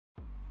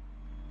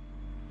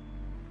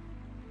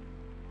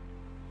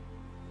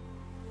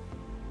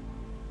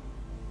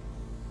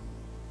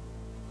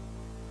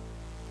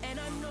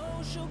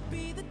know she'll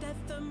be the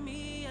death of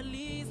me, at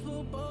least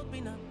we'll both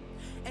be numb.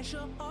 And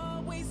she'll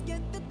always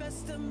get the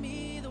best of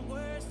me, the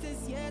worst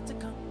is yet to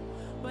come.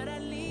 But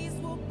at least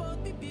we'll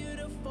both be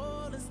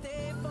beautiful and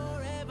stay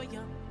forever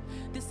young.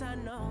 This I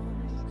know,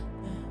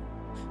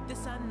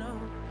 this I know.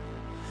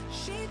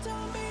 She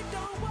told me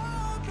don't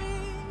worry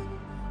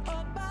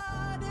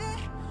about it.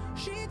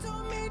 She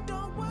told me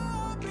don't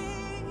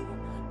worry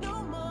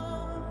no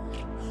more.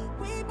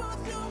 We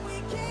both know we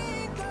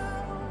can't go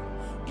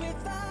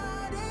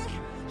without it.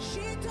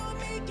 She told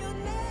me you'll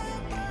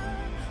never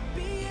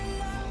be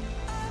alone.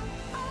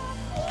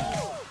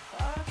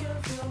 I can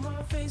feel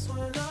my face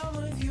when I'm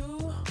with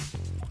you,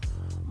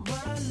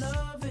 but I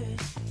love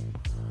it,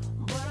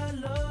 but I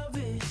love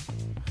it.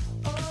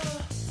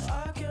 Oh,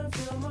 I can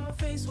feel my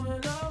face when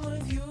I'm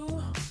with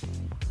you,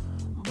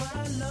 but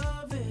I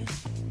love it,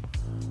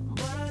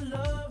 but I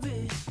love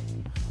it.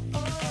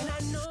 Oh, and I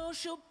know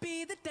she'll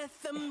be the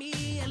death of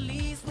me, at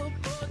least we'll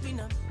both be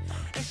numb.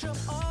 And she'll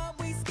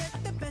always get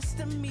the best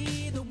of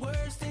me, the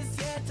worst is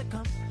yet to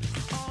come.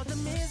 All the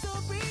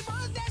misery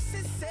was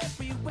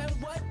necessary when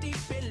we're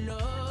deep in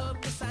love.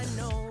 Yes, I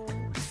know,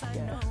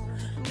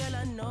 girl,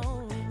 I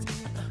know.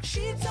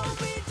 She told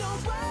me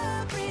don't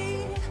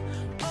worry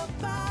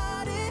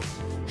about it.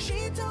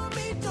 She told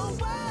me don't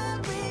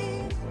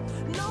worry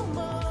no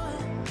more.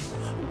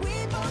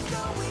 We both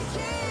know we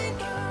can't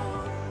go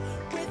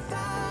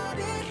without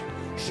it.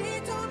 She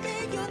told me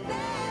you'll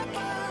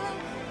never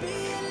be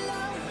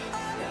alone.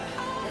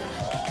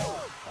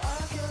 I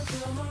can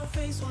feel my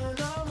face when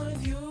I'm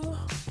with you,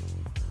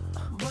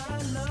 but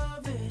I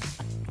love it,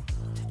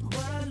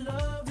 but I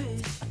love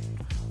it.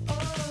 Oh,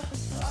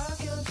 I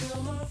can feel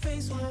my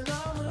face when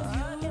I'm with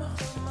you,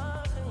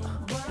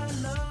 but I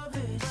love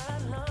it,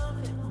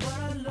 but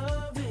I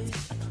love it.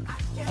 I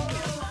can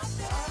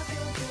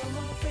feel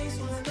my face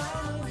when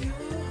I'm with you,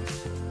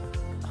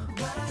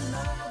 but I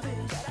love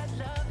it,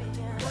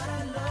 but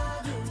I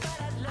love it.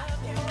 I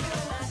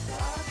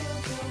can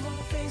feel my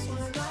face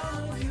when I'm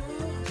with you,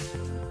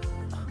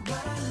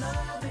 but I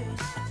love it,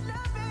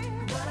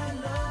 but I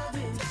love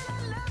it.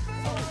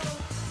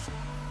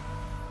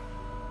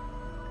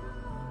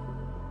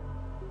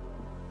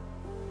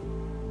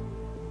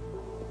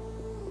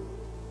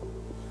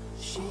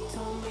 She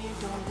told me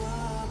don't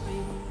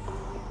worry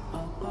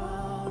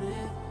about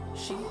it.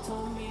 She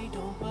told me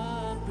don't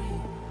worry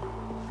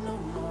no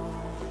more.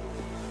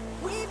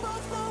 We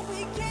both know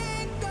we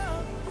can't go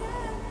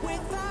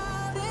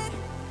without it.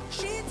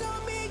 She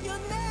told me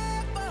you'll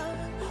never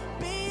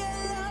be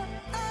alone.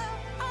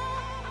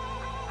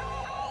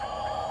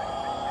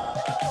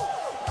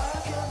 I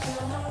can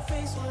feel my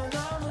face when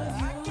I'm with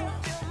you,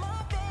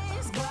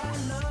 but I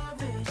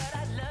love it, but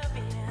I love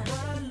it,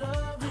 but I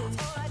love it.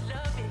 Oh, I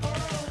love it. Oh,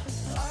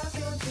 I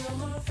can feel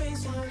my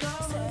face when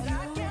I'm with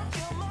you,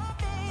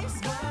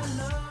 but I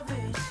love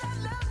it,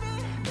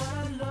 but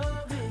I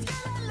love it.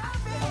 I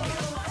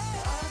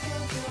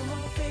can feel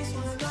my face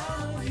when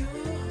I'm with you,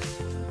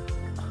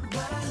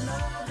 but I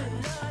love it,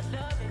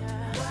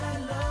 but I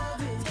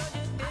love it.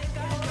 I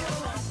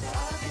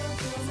can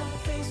feel my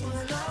face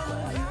when I'm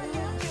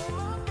with you,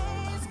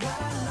 but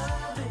I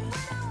love it,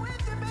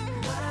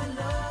 but I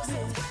love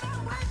it.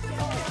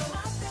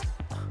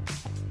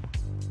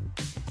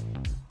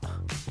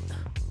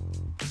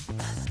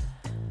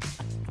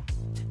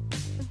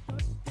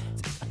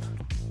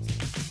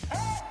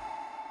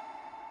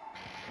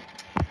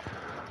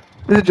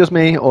 Is it just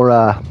me, or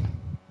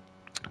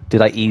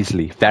did I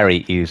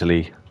very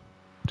easily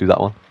do that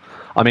one?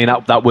 I mean,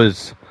 that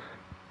was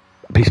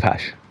a piece of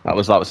cash. That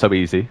was so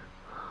easy.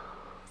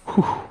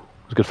 Whew.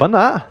 It was good fun,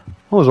 that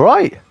was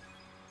alright.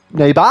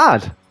 Nay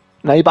bad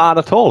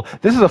at all.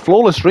 This is a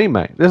flawless stream,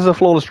 mate. This is a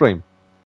flawless stream.